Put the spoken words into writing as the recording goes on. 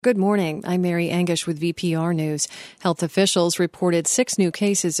Good morning. I'm Mary Angish with VPR News. Health officials reported 6 new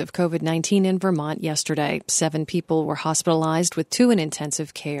cases of COVID-19 in Vermont yesterday. 7 people were hospitalized with 2 in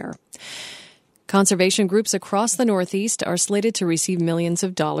intensive care. Conservation groups across the Northeast are slated to receive millions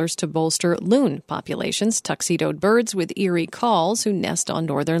of dollars to bolster loon populations, tuxedoed birds with eerie calls who nest on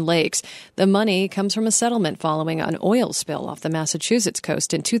northern lakes. The money comes from a settlement following an oil spill off the Massachusetts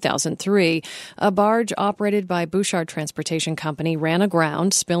coast in 2003. A barge operated by Bouchard Transportation Company ran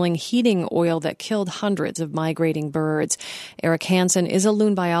aground, spilling heating oil that killed hundreds of migrating birds. Eric Hansen is a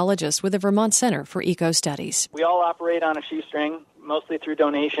loon biologist with the Vermont Center for Eco Studies. We all operate on a shoestring, mostly through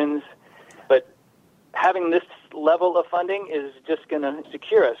donations, but having this level of funding is just going to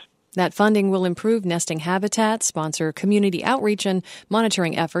secure us. That funding will improve nesting habitat, sponsor community outreach and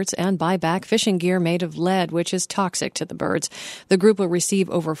monitoring efforts, and buy back fishing gear made of lead, which is toxic to the birds. The group will receive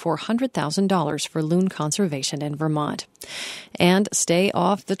over $400,000 for loon conservation in Vermont. And stay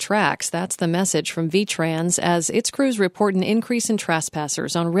off the tracks. That's the message from VTrans as its crews report an increase in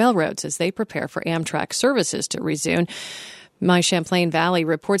trespassers on railroads as they prepare for Amtrak services to resume. My Champlain Valley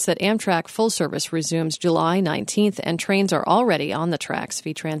reports that Amtrak full service resumes July 19th and trains are already on the tracks.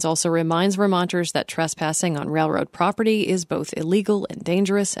 VTrans also reminds Vermonters that trespassing on railroad property is both illegal and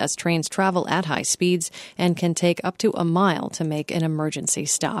dangerous as trains travel at high speeds and can take up to a mile to make an emergency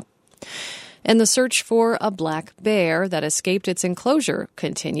stop. And the search for a black bear that escaped its enclosure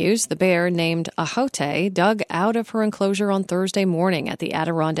continues. The bear, named Ahote, dug out of her enclosure on Thursday morning at the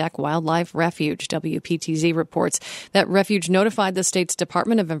Adirondack Wildlife Refuge. WPTZ reports that refuge notified the state's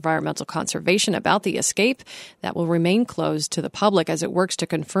Department of Environmental Conservation about the escape. That will remain closed to the public as it works to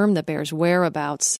confirm the bear's whereabouts.